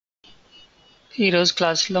ఈరోజు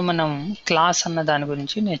క్లాస్లో మనం క్లాస్ అన్న దాని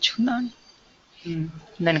గురించి నేర్చుకున్నాను.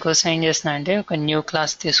 దానికోసం ఏం చేస్తున్నా అంటే ఒక న్యూ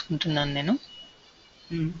క్లాస్ తీసుకుంటున్నాను నేను.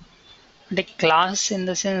 అంటే క్లాస్ ఇన్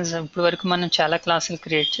ద సెన్స్ ఇప్పుడు వరకు మనం చాలా క్లాసులు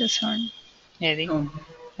క్రియేట్ చేసామండి. ఏది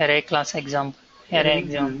ఎరే క్లాస్ ఎగ్జాంపుల్, ఎరే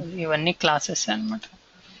ఎగ్జాంపుల్ ఇవన్నీ క్లాసెస్ అన్నమాట.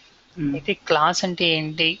 అయితే క్లాస్ అంటే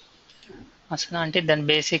ఏంటి అసలు, అంటే దాని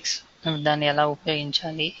బేసిక్స్, దాన్ని ఎలా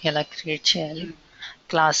ఉపయోగించాలి, ఎలా క్రియేట్ చేయాలి,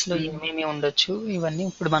 క్లాస్లో ఏమేమి ఉండొచ్చు, ఇవన్నీ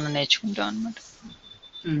ఇప్పుడు మనం నేర్చుకుంటాం అన్నమాట.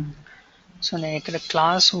 సో నేను ఇక్కడ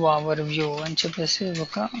క్లాస్ ఓవర్ వ్యూ అని చెప్పేసి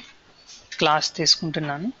ఒక క్లాస్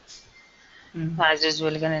తీసుకుంటున్నాను. యాజ్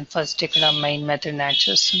యూజువల్గా నేను ఫస్ట్ ఇక్కడ మెయిన్ మెథడ్ యాడ్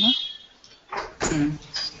చేస్తున్నా.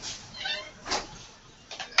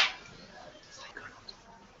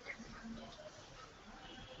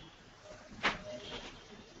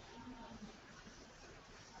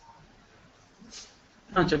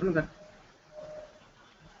 చెప్పండి సార్.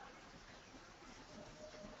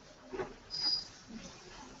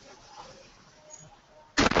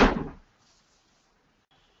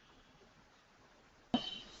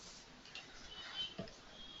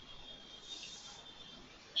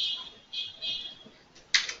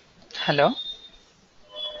 హలో,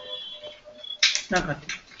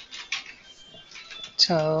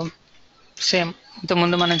 సో సేమ్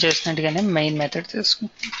ఇంతకుముందు మనం చేసినట్టుగానే మెయిన్ మెథడ్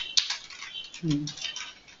తీసుకుంటాం.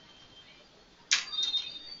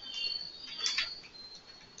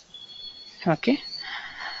 ఓకే,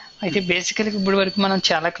 అయితే బేసికల్గా ఇప్పుడు వరకు మనం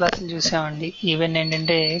చాలా క్లాసులు చూసామండి. ఈవెన్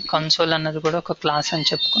ఏంటంటే కన్సోల్ అన్నది కూడా ఒక క్లాస్ అని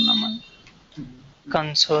చెప్పుకున్నాం మనం.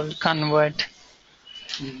 కన్సోల్, కన్వర్ట్,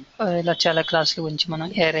 ఇలా చాలా క్లాసుల గురించి మనం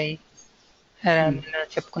ఎరే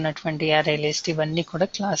చెప్పుకున్నటువంటి ఎరే లిస్ట్ ఇవన్నీ కూడా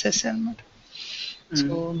క్లాసెస్ అన్నమాట.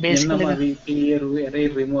 సో బేసికల్గా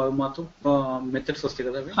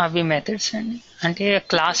అవి మెథడ్స్ అండి, అంటే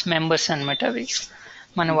క్లాస్ మెంబర్స్ అన్నమాట. అవి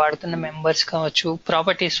మనం వాడుతున్న మెంబర్స్ కావచ్చు,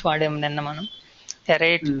 ప్రాపర్టీస్ వాడాము నిన్న మనం.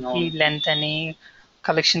 ఎరే కి లెంత్ అని,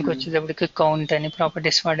 కలెక్షన్కి వచ్చేటప్పటికి కౌంట్ అని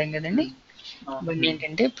ప్రాపర్టీస్ వాడాం కదండి. ఇవన్నీ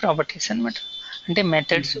ఏంటంటే ప్రాపర్టీస్ అన్నమాట. అంటే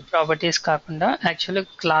మెథడ్స్, ప్రాపర్టీస్ కాకుండా యాక్చువల్గా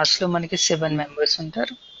క్లాస్లో మనకి 7 మెంబర్స్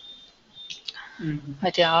ఉంటారు.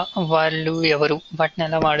 అయితే వాళ్ళు ఎవరు, వాటిని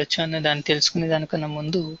ఎలా వాడచ్చు అన్న దాన్ని తెలుసుకునే దానికన్నా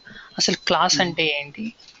ముందు అసలు క్లాస్ అంటే ఏంటి.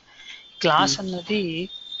 క్లాస్ అన్నది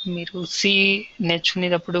మీరు సి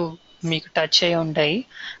నేర్చుకునేటప్పుడు మీకు టచ్ అయి ఉంటాయి.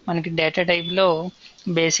 మనకి డేటా టైప్లో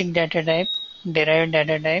basic data type, derived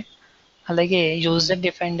data type, అలాగే యూజర్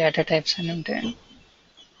డిఫైన్డ్ డేటా టైప్స్ అని ఉంటాయి.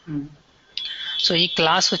 సో ఈ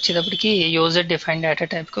క్లాస్ వచ్చేటప్పటికి యూజర్ డిఫైన్డ్ డేటా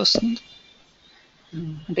టైప్కి వస్తుంది.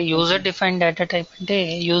 అంటే యూజర్ డిఫైన్డ్ డేటా టైప్ అంటే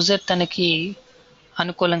యూజర్ తనకి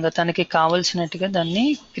అనుకూలంగా, తనకి కావలసినట్టుగా దాన్ని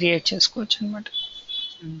క్రియేట్ చేసుకోవచ్చు అనమాట.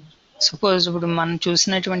 సపోజ్ ఇప్పుడు మనం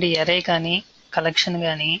చూసినటువంటి ఎరే కానీ, కలెక్షన్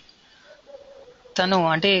కానీ తను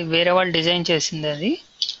అంటే వేరే వాళ్ళు డిజైన్ చేసింది. అది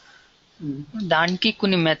దానికి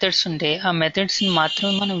కొన్ని మెథడ్స్ ఉంటాయి. ఆ మెథడ్స్ని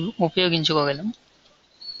మాత్రమే మనం ఉపయోగించుకోగలం.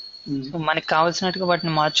 సో మనకి కావాల్సినట్టుగా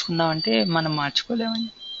వాటిని మార్చుకుందాం అంటే మనం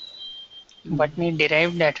మార్చుకోలేమండి. వాటిని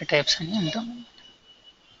డిరైవ్డ్ డేటా టైప్స్ అని అంటాం.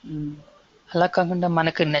 అలా కాకుండా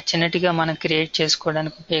మనకు నచ్చినట్టుగా మనం క్రియేట్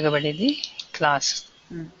చేసుకోవడానికి ఉపయోగపడేది క్లాస్.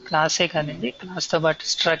 క్లాసే కాదండి, క్లాస్తో పాటు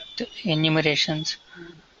స్ట్రక్ట్, ఎన్యూమరేషన్స్,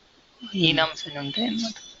 ఈనమ్స్ అని ఉంటాయి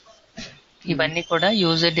అన్నమాట. ఇవన్నీ కూడా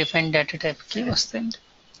యూజర్ డిఫైన్డ్ డేటా టైప్కి వస్తాయండి.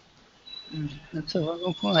 సో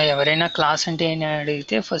ఎవరైనా క్లాస్ అంటే అని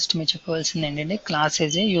అడిగితే ఫస్ట్ మీరు చెప్పవలసింది ఏంటంటే class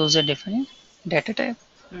is a user defined data type.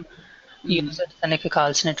 User తనకి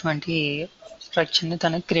కావాల్సినటువంటి స్ట్రక్చర్ని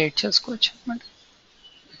తనకి క్రియేట్ చేసుకోవచ్చు అన్నమాట.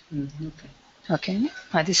 ఓకే అండి,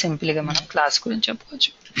 అది సింపుల్గా మనం క్లాస్ గురించి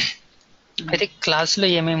చెప్పుకోవచ్చు. అయితే క్లాస్లో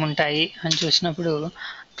ఏమేమి ఉంటాయి అని చూసినప్పుడు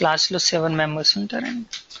క్లాస్లో 7 మెంబర్స్ ఉంటారండి.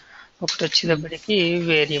 ఒకటి వచ్చేటప్పటికి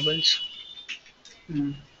వేరియబుల్స్,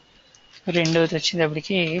 రెండవది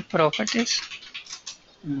వచ్చేటప్పటికి ప్రాపర్టీస్,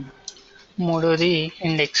 మూడవది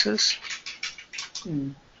ఇండెక్సెస్,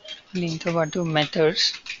 దీంతో పాటు మెథడ్స్,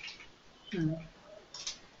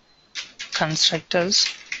 కన్స్ట్రక్టర్స్,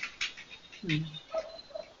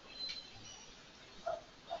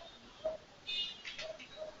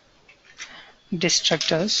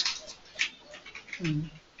 డిస్ట్రక్టర్స్,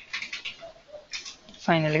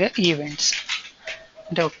 ఫైనల్గా ఈవెంట్స్.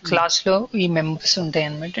 అంటే ఒక క్లాస్లో ఈ మెంబర్స్ ఉంటాయి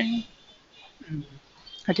అన్నమాట.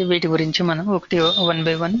 అయితే వీటి గురించి మనం ఒకటి 1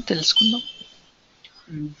 by 1 తెలుసుకుందాం.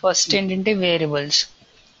 ఫస్ట్ ఏంటంటే వేరియబుల్స్.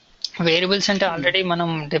 వేరియబుల్స్ అంటే ఆల్రెడీ మనం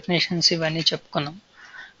డెఫినేషన్స్ ఇవన్నీ చెప్పుకున్నాం.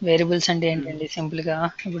 వేరియబుల్స్ అంటే ఏంటంటే సింపుల్గా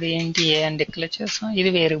ఇప్పుడు ఏంటి ఏ అని డిక్లేర్ చేస్తాం,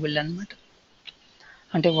 ఇది వేరియబుల్ అన్నమాట.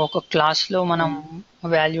 అంటే ఒక క్లాస్లో మనం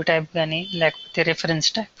వాల్యూ టైప్ కానీ లేకపోతే రిఫరెన్స్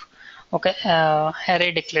టైప్ ఒక అరే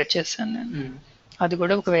డిక్లేర్ చేశాను నేను, అది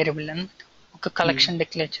కూడా ఒక వేరియబుల్ అన్నమాట. ఒక కలెక్షన్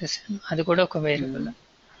డిక్లేర్ చేశాను, అది కూడా ఒక వేరియబుల్.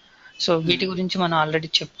 సో వీటి గురించి మనం ఆల్రెడీ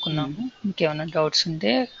చెప్పుకున్నాము. ఇంకేమైనా డౌట్స్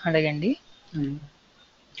ఉంటే అడగండి.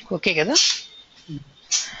 ఓకే కదా. Hmm.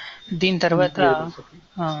 దీని తర్వాత Variables,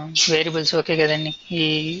 okay. వేరియబుల్స్ ఓకే కదండి.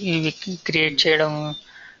 ఇవి క్రియేట్ చేయడం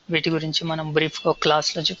వీటి గురించి మనం బ్రీఫ్గా ఒక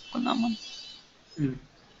క్లాస్లో చెప్పుకున్నాము. Hmm.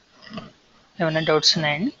 ఏమైనా డౌట్స్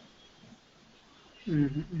ఉన్నాయండి?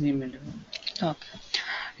 ఏమేంటి? ఓకే.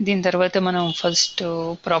 దీని తర్వాత మనం ఫస్ట్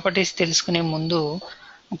ప్రాపర్టీస్ తెలుసుకునే ముందు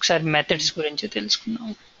ఒకసారి మెథడ్స్ గురించి తెలుసుకుందాం.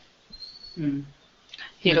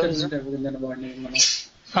 మెథడ్స్ ఈరోజు అంటే దాన్ని వాడిని మనం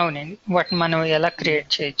అవునండి, వాటిని మనం ఎలా క్రియేట్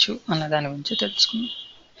చేయొచ్చు అన్న దాని గురించి తెలుసుకుందాం.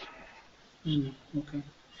 ఓకే.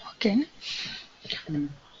 ఓకే.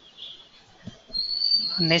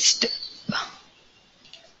 నెక్స్ట్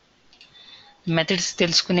మెథడ్స్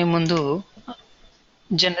తెలుసుకునే ముందు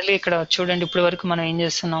జనరల్గా ఇక్కడ చూడండి, ఇప్పటి వరకు మనం ఏం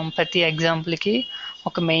చేస్తున్నాం, ప్రతి ఎగ్జాంపుల్కి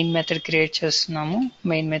ఒక మెయిన్ మెథడ్ క్రియేట్ చేస్తున్నాము,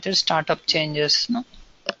 మెయిన్ మెథడ్ స్టార్ట్అప్ చేంజ్ చేస్తున్నాం.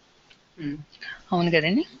 అవును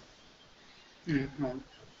కదండి. అవును.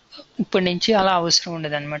 ఇప్పటి నుంచి అలా అవసరం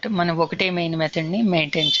ఉండదు అనమాట. మనం ఒకటే మెయిన్ మెథడ్ని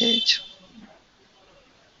మెయింటైన్ చేయొచ్చు.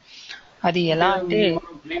 అది ఎలా అంటే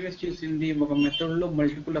మనం ప్రీవియస్ చేసింది ఒక మెథడ్ లో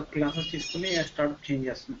మల్టిపుల్ క్లాసెస్ తీసుకుని స్టార్ట్అప్ చేంజ్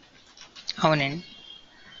చేస్తున్నాం. అవునండి,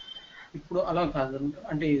 ఇప్పుడు అలా కాదు,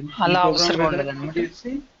 అంటే ఈ అలా ప్రోగ్రామ్ అవసరం ఉండదు ఏదైనా అనమాట.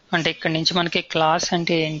 చేసి అంటే ఇక్కడ నుంచి మనకి క్లాస్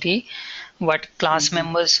అంటే ఏంటి, వాటి క్లాస్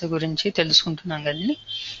మెంబర్స్ గురించి తెలుసుకుంటున్నాం కదండి.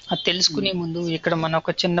 అది తెలుసుకునే ముందు ఇక్కడ మనం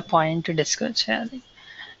ఒక చిన్న పాయింట్ డిస్కస్ చేయాలి.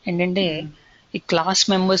 ఏంటంటే ఈ క్లాస్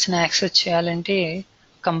మెంబర్స్ని యాక్సెస్ చేయాలంటే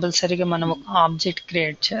కంపల్సరీగా మనం ఒక ఆబ్జెక్ట్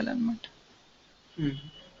క్రియేట్ చేయాలన్నమాట.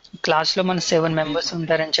 క్లాస్లో మన 7 మెంబర్స్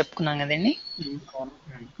ఉంటారని చెప్పుకున్నాం కదండి.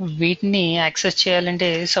 వీటిని యాక్సెస్ చేయాలంటే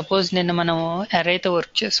సపోజ్ నిన్న మనం అరేతో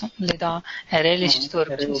వర్క్ చేసాం లేదా అరే లిస్ట్తో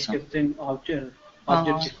వర్క్ చేసాం.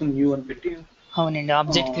 అవునండి,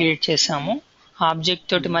 ఆబ్జెక్ట్ క్రియేట్ చేసాము. ఆబ్జెక్ట్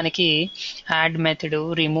తోటి మనకి యాడ్ మెథడ్,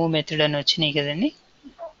 రిమూవ్ మెథడ్ అని వచ్చినాయి కదండి.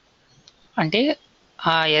 అంటే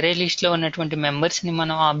ఆ ఎరే లిస్ట్ లో ఉన్నటువంటి మెంబర్స్ ని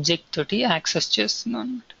మనం ఆబ్జెక్ట్ తోటి యాక్సెస్ చేస్తున్నాం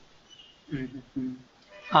అనమాట.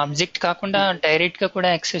 ఆబ్జెక్ట్ కాకుండా డైరెక్ట్ గా కూడా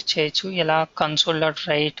యాక్సెస్ చేయొచ్చు. ఎలా console dot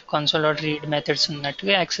right, console dot read methods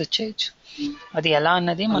ఉన్నట్టుగా యాక్సెస్ చేయొచ్చు. అది ఎలా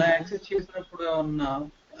అన్నది అలా మనం యాక్సెస్ చేసినప్పుడు ఉన్న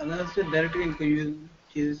డైరెక్ట్ గా ఇంకా యూజ్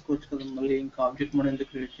చేసుకోవచ్చు కదా, మళ్ళీ ఇంకా ఆబ్జెక్ట్ మనం ఎందుకు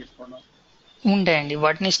క్రియేట్ చేసుకోవడం. ఉంటాయండి,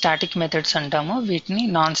 వాటిని స్టాటిక్ మెథడ్స్ అంటాము, వీటిని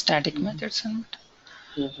నాన్ స్టాటిక్ మెథడ్స్ అనమాట.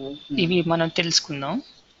 ఇవి మనం తెలుసుకుందాం.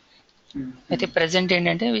 అయితే ప్రెసెంట్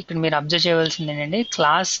ఏంటంటే ఇక్కడ మీరు అబ్జర్వ్ చేయవలసింది ఏంటంటే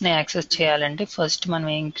క్లాస్ ని యాక్సెస్ చేయాలంటే ఫస్ట్ మనం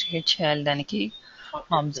ఏం క్రియేట్ చేయాలి, దానికి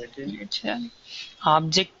ఆబ్జెక్ట్ క్రియేట్ చేయాలి.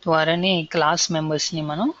 ఆబ్జెక్ట్ ద్వారానే క్లాస్ మెంబర్స్ ని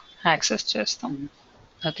మనం యాక్సెస్ చేస్తాం.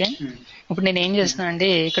 ఓకే. ఇప్పుడు నేను ఏం చేస్తున్నా అంటే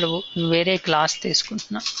ఇక్కడ వేరే క్లాస్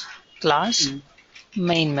తీసుకుంటున్నా. Class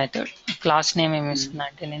main method, class name ఏమి ఇస్తున్నా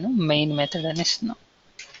అంటే నేను మెయిన్ మెథడ్ అని ఇస్తున్నా.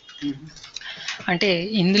 అంటే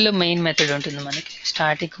ఇందులో మెయిన్ మెథడ్ ఉంటుంది మనకి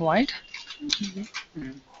స్టాటిక్ వాయిడ్.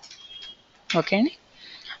 ఓకే అండి.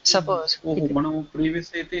 సపోజ్ మనం ప్రీవియస్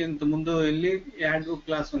అయితే ఇంత ముందు వెళ్ళి యాడ్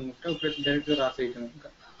క్లాస్ అనుకుంటే ఇప్పుడు డైరెక్ట్ గా రాసేయటం ఇంకా.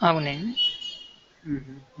 అవునండి.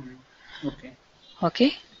 ఓకే. ఓకే,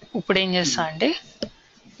 ఇప్పుడు ఏం చేస్తా అంటే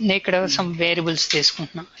నేను ఇక్కడ సమ్ వేరియబుల్స్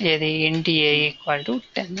తీసుకుంటున్నా. ఏది ఎన్టీఏ ఈక్వల్ టు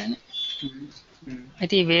 10 అని.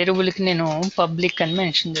 అయితే ఈ వేరియబుల్కి నేను పబ్లిక్ అని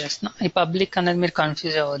మెన్షన్ చేస్తున్నా. ఈ పబ్లిక్ అనేది మీరు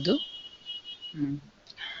కన్ఫ్యూజ్ అవ్వద్దు,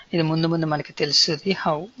 ఇది ముందు ముందు మనకి తెలుస్తుంది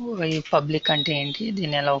హౌ ఈ పబ్లిక్ అంటే ఏంటి,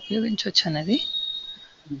 దీన్ని ఎలా ఉపయోగించవచ్చు అనేది.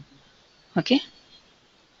 ఓకే.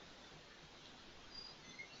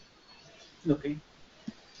 ఓకే.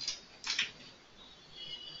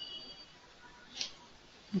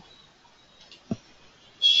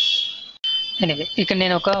 ఎనీవే ఇక్కడ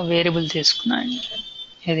నేను ఒక వేరియబుల్ తీసుకున్నాను,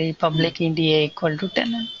 ఇది పబ్లిక్ ఇంటి ఏ ఈక్వల్ టు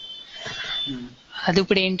 10 అని. అది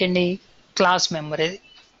ఇప్పుడు ఏంటండి, క్లాస్ మెంబర్. ఇది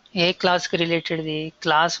ఏ క్లాస్కి రిలేటెడ్ది,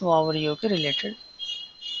 క్లాస్ ఓవర్ యూకి రిలేటెడ్.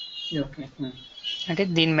 అంటే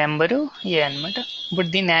దీని మెంబరు ఏ అనమాట. ఇప్పుడు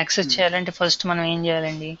దీన్ని యాక్సెస్ చేయాలంటే ఫస్ట్ మనం ఏం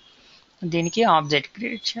చేయాలండి, దీనికి ఆబ్జెక్ట్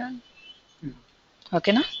క్రియేట్ చేయాలి.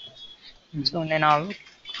 ఓకేనా. సో నేను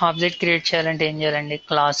ఆబ్జెక్ట్ క్రియేట్ చేయాలంటే ఏం చేయాలండి,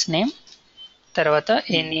 క్లాస్ నేమ్ తర్వాత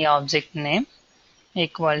any object name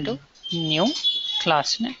equal to new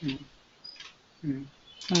class name.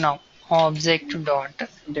 Now object dot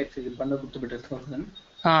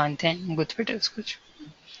అంతే గుర్తుపెట్టేసుకోవచ్చు.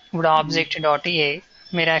 ఇప్పుడు ఆబ్జెక్ట్ డాట్ ఏ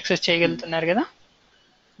మీరు యాక్సెస్ చేయగలుగుతున్నారు కదా.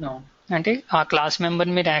 అంటే ఆ క్లాస్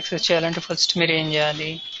మెంబర్ని మీరు యాక్సెస్ చేయాలంటే ఫస్ట్ మీరు ఏం చేయాలి,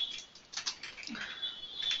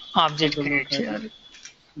 ఆబ్జెక్ట్ క్రియేట్ చేయాలి.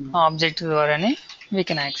 ఆబ్జెక్ట్ ద్వారానే వీ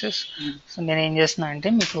కెన్ యాక్సెస్. సో నేను ఏం చేస్తున్నా అంటే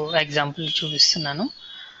మీకు ఎగ్జాంపుల్ చూపిస్తున్నాను.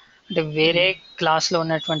 అంటే వేరే క్లాస్లో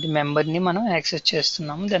ఉన్నటువంటి మెంబర్ని మనం యాక్సెస్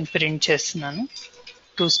చేస్తున్నాము, దాన్ని ప్రింట్ చేస్తున్నాను.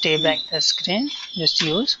 To stay back the screen just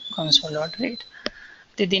use console dot read.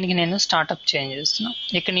 అయితే దీనికి నేను స్టార్ట్అప్ చేంజ్ చేస్తున్నాను.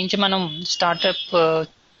 ఇక్కడ నుంచి మనం స్టార్ట్అప్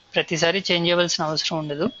ప్రతిసారి చేంజ్ చేయవలసిన అవసరం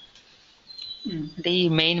ఉండదు. అంటే ఈ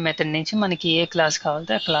మెయిన్ మెథడ్ నుంచి మనకి ఏ క్లాస్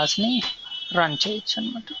కావాలంటే ఆ క్లాస్ని రన్ చేయొచ్చు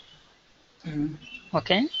అనమాట.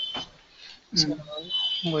 Okay, so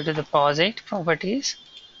go to the project properties.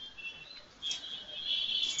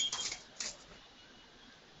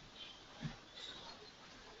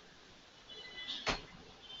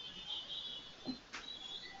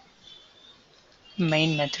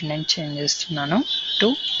 Main method నేను చేంజ్ చేస్తున్నాను టు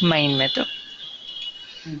మెయిన్ మెథడ్.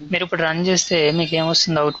 మీరు ఇప్పుడు రన్ చేస్తే మీకు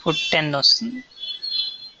ఏమొస్తుంది, అవుట్పుట్ 10 వస్తుంది.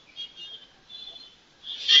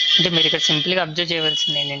 అంటే మీరు ఇక్కడ సింపుల్గా అబ్జర్వ్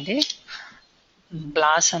చేయవలసింది ఏంటంటే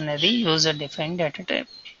క్లాస్ అనేది user defined data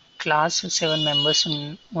type. Class 7 members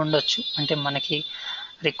ఉండొచ్చు, అంటే మనకి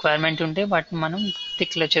రిక్వైర్మెంట్ ఉంటే వాటిని మనం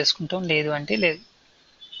డిక్లేర్ చేసుకుంటాం, లేదు అంటే లేదు.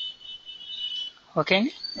 ఓకే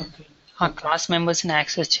అండి, ఆ క్లాస్ మెంబర్స్ని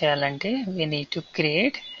యాక్సెస్ చేయాలంటే we need to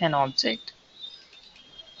create an object.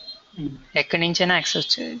 ఎక్కడి నుంచైనా యాక్సెస్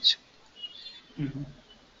చేయొచ్చు.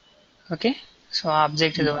 ఓకే, సో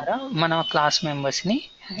ఆబ్జెక్ట్ ద్వారా మనం క్లాస్ మెంబర్స్ని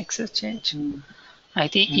యాక్సెస్ చేయొచ్చు.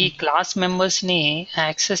 అయితే ఈ క్లాస్ మెంబర్స్ని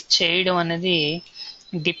యాక్సెస్ చేయడం అనేది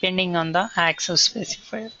depending on the access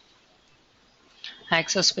specifier.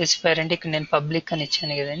 Access specifier అంటే ఇక్కడ నేను పబ్లిక్ అని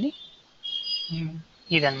ఇచ్చాను కదండి,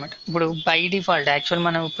 ఇదనమాట. ఇప్పుడు బై డిఫాల్ట్ యాక్చువల్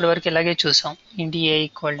మనం ఇప్పటి వరకు ఇలాగే చూసాం, ఇంటి ఏ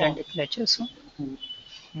ఈక్వల్ టు అని డిక్లేర్ చేసాం.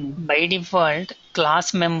 By default class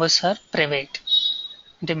members or private.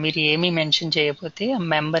 అంటే మీరు ఏమీ మెన్షన్ చేయకపోతే ఆ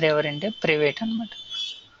మెంబర్ ఎవరంటే ప్రైవేట్ అనమాట.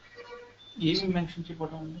 ఏమి మెన్షన్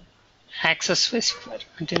చేయకపోవడం యాక్సెస్ స్పెసిఫైర్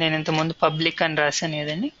అంటే నేను ఇంతకుముందు పబ్లిక్ అని రాశాను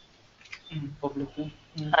కదండి, పబ్లిక్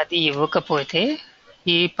అది ఇవ్వకపోతే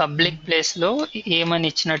ఈ పబ్లిక్ ప్లేస్ లో ఏమని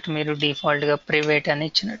ఇచ్చినట్టు, మీరు డిఫాల్ట్ గా ప్రైవేట్ అని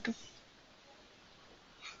ఇచ్చినట్టు.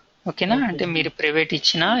 ఓకేనా, అంటే మీరు ప్రైవేట్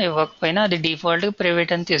ఇచ్చినా ఇవ్వకపోయినా అది డిఫాల్ట్ గా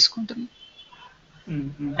ప్రైవేట్ అని తీసుకుంటుంది.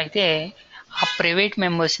 అయితే ఆ ప్రైవేట్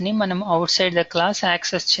మెంబర్స్ ని మనం out side the class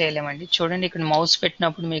access చేయలేమండి. చూడండి ఇక్కడ మౌస్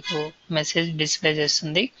పెట్టినప్పుడు మీకు మెసేజ్ డిస్ప్లే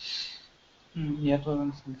చేస్తుంది,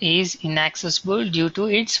 is inaccessible due to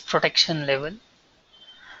it's protection level.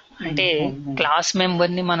 అంటే క్లాస్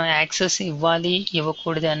మెంబర్ ని మనం యాక్సెస్ ఇవ్వాలి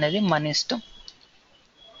ఇవ్వకూడదు అనేది మన ఇష్టం.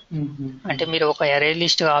 అంటే మీరు ఒక అరే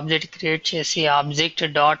లిస్ట్ ఆబ్జెక్ట్ క్రియేట్ చేసి ఆబ్జెక్ట్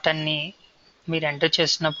డాట్ అని మీరు ఎంటర్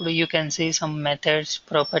చేసినప్పుడు you can see some methods,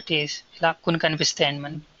 properties ఇలా కొన్ని కనిపిస్తాయండి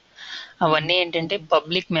మనకి. అవన్నీ ఏంటంటే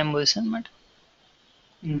పబ్లిక్ మెంబర్స్ అనమాట.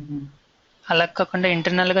 అలా కాకుండా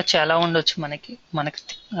ఇంటర్నల్ గా చాలా ఉండొచ్చు, మనకి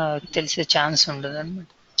తెలిసే ఛాన్స్ ఉండదు అనమాట.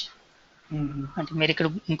 అంటే మీరు ఇక్కడ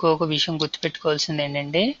ఇంకొక విషయం గుర్తుపెట్టుకోవాల్సింది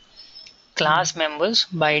ఏంటంటే class members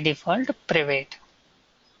by default private.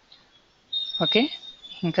 Okay,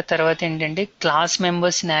 ఇంకా తర్వాత ఏంటంటే క్లాస్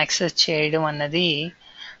మెంబర్స్ని యాక్సెస్ చేయడం అన్నది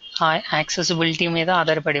ఆ యాక్సెసిబిలిటీ మీద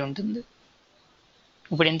ఆధారపడి ఉంటుంది.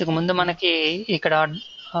 ఇప్పుడు ఇంతకు ముందు మనకి ఇక్కడ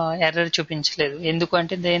ఎర్రర్ చూపించలేదు,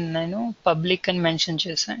 ఎందుకంటే నేను పబ్లిక్ అని మెన్షన్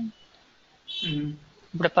చేశాను.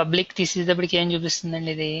 ఇప్పుడు పబ్లిక్ తీసేటప్పటికి ఏం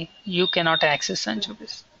చూపిస్తుందండి, ఇది యూ కెనాట్ యాక్సెస్ అని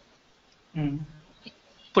చూపిస్తుంది.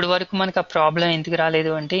 ఇప్పుడు వరకు మనకు ఆ ప్రాబ్లం ఎందుకు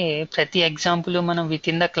రాలేదు అంటే ప్రతి ఎగ్జాంపుల్ మనం విత్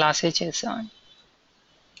ఇన్ ద క్లాసే చేసామండి,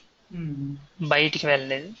 బయటికి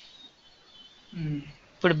వెళ్ళలేదు.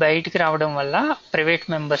 ఇప్పుడు బయటికి రావడం వల్ల ప్రైవేట్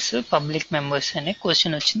మెంబర్స్ పబ్లిక్ మెంబర్స్ అనే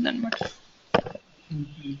క్వశ్చన్ వచ్చింది అనమాట.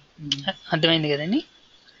 అర్థమైంది కదండి.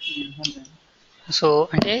 సో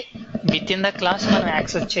అంటే విత్ ఇన్ ద క్లాస్ మనం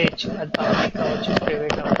యాక్సెస్ చేయొచ్చు, అది పబ్లిక్ కావచ్చు,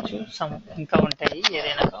 ప్రైవేట్ అవ్వచ్చు, ఇంకా ఉంటాయి,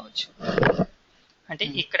 ఏదైనా కావచ్చు. అంటే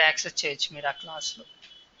ఇక్కడ యాక్సెస్ చేయొచ్చు మీరు ఆ క్లాస్లో,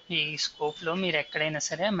 ఈ స్కోప్లో మీరు ఎక్కడైనా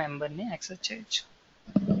సరే ఆ మెంబర్ని యాక్సెస్ చేయొచ్చు.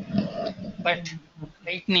 బట్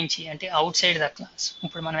బయట నుంచి అంటే అవుట్ సైడ్ ద క్లాస్,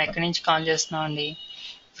 ఇప్పుడు మనం ఎక్కడి నుంచి కాల్ చేస్తున్నాం అండి,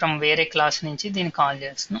 ఫ్రమ్ వేరే క్లాస్ నుంచి దీన్ని కాల్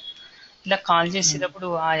చేస్తున్నాం. ఇలా కాల్ చేసేటప్పుడు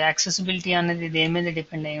ఆ యాక్సెసిబిలిటీ అనేది దేని మీద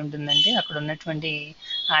డిపెండ్ అయి ఉంటుందంటే అక్కడ ఉన్నటువంటి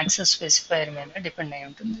యాక్సెస్ స్పెసిఫైర్ మీద డిపెండ్ అయి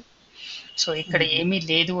ఉంటుంది. సో ఇక్కడ ఏమీ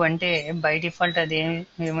లేదు అంటే బై డిఫాల్ట్ అది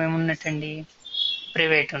ఏమేమి ఉన్నట్టండి,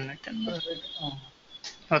 ప్రైవేట్ ఉన్నట్టు.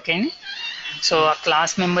 ఓకే, సో ఆ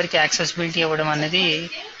క్లాస్ మెంబర్కి యాక్సెసిబిలిటీ ఇవ్వడం అనేది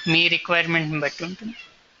మీ రిక్వైర్మెంట్ని బట్టి ఉంటుంది.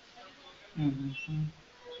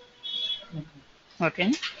 ఓకే,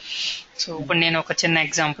 సో ఇప్పుడు నేను ఒక చిన్న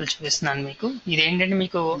ఎగ్జాంపుల్ చూపిస్తున్నాను మీకు. ఇదేంటంటే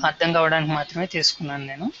మీకు అర్థం కావడానికి మాత్రమే తీసుకున్నాను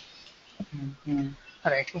నేను.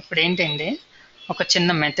 రైట్, ఇప్పుడు ఏంటంటే ఒక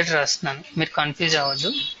చిన్న మెథడ్ రాస్తున్నాను, మీరు కన్ఫ్యూజ్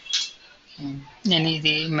అవ్వద్దు. నేను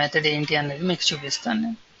ఇది మెథడ్ ఏంటి అనేది మీకు చూపిస్తాను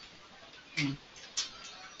నేను.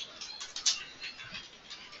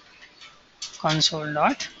 Console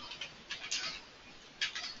dot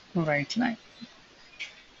right line.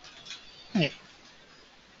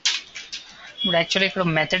 ఇప్పుడు యాక్చువల్లీ ఇక్కడ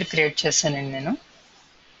మెథడ్ క్రియేట్ చేశానండి నేను.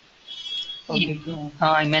 ఈ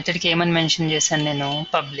మెథడ్కి ఏమని మెన్షన్ చేశాను నేను,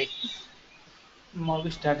 పబ్లిక్.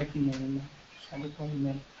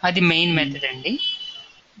 అది మెయిన్ మెథడ్ అండి,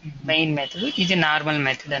 మెయిన్ మెథడ్. ఇది నార్మల్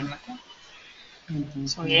మెథడ్ అనమాట.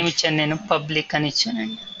 సో ఏమి ఇచ్చాను నేను, పబ్లిక్ అని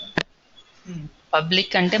ఇచ్చానండి.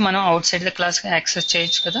 పబ్లిక్ అంటే మనం out side the class access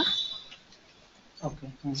చేయొచ్చు కదా. ఓకే.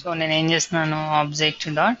 సో నేను ఏం చేస్తున్నాను, ఆబ్జెక్ట్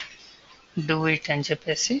డాట్ డూ ఇట్ అని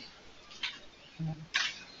చెప్పేసి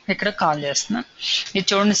ఇక్కడ కాల్ చేస్తున్నాను. ఇది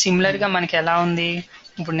చూడండి సిమిలర్ గా మనకి ఎలా ఉంది.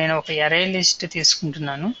 ఇప్పుడు నేను ఒక ఎరే లిస్ట్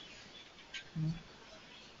తీసుకుంటున్నాను.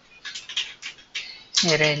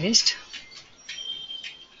 array list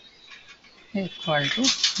equal to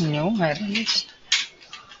new array list.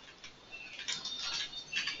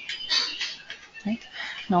 Right?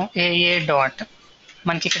 Now AA dot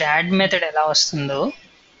మనకి ఇక్కడ యాడ్ మెథడ్ ఎలా వస్తుందో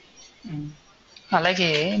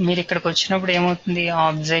అలాగే మీరు ఇక్కడికి వచ్చినప్పుడు ఏమవుతుంది,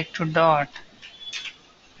 object dot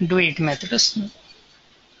do it method వస్తుంది.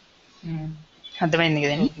 అర్థమైంది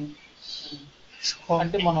కదండి. సో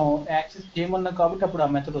అంటే మనం యాక్సెస్ చేయమన్నా కాబట్టి అప్పుడు ఆ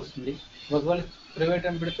మెథడ్ వస్తుంది. ఒకవేళ ప్రైవేట్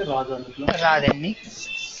అని పెడితే రాదు, అందులో రాదండి.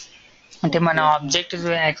 అంటే మన ఆబ్జెక్ట్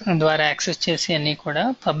ద్వారా యాక్సెస్ చేసి అన్ని కూడా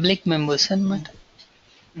పబ్లిక్ మెంబర్స్ అన్నమాట.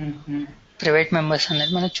 ప్రైవేట్ మెంబర్స్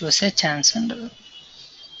అనేది మనం చూసే ఛాన్స్ ఉండదు.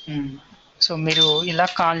 సో మీరు ఇలా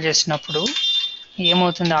కాల్ చేసినప్పుడు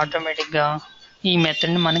ఏమవుతుంది, ఆటోమేటిక్గా ఈ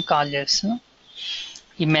మెథడ్ని మనం కాల్ చేస్తున్నాం.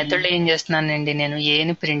 ఈ మెథడ్ ఏం చేస్తున్నానండి, నేను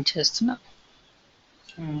ఏని ప్రింట్ చేస్తున్నా.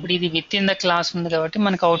 ఇప్పుడు ఇది విత్ ఇన్ ద క్లాస్ ఉంది కాబట్టి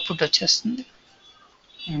మనకు అవుట్పుట్ వచ్చేస్తుంది.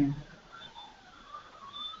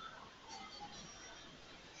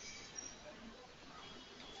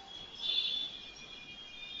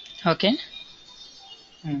 ఓకే,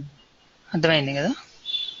 అర్థమైంది కదా.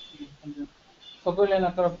 ఒకవేళ నేను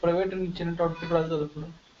అక్కడ ప్రైవేట్ ఇచ్చిన అవుట్పుట్ రాదు.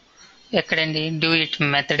 ఎక్కడండి, డూ ఇట్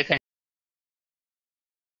మెథడ్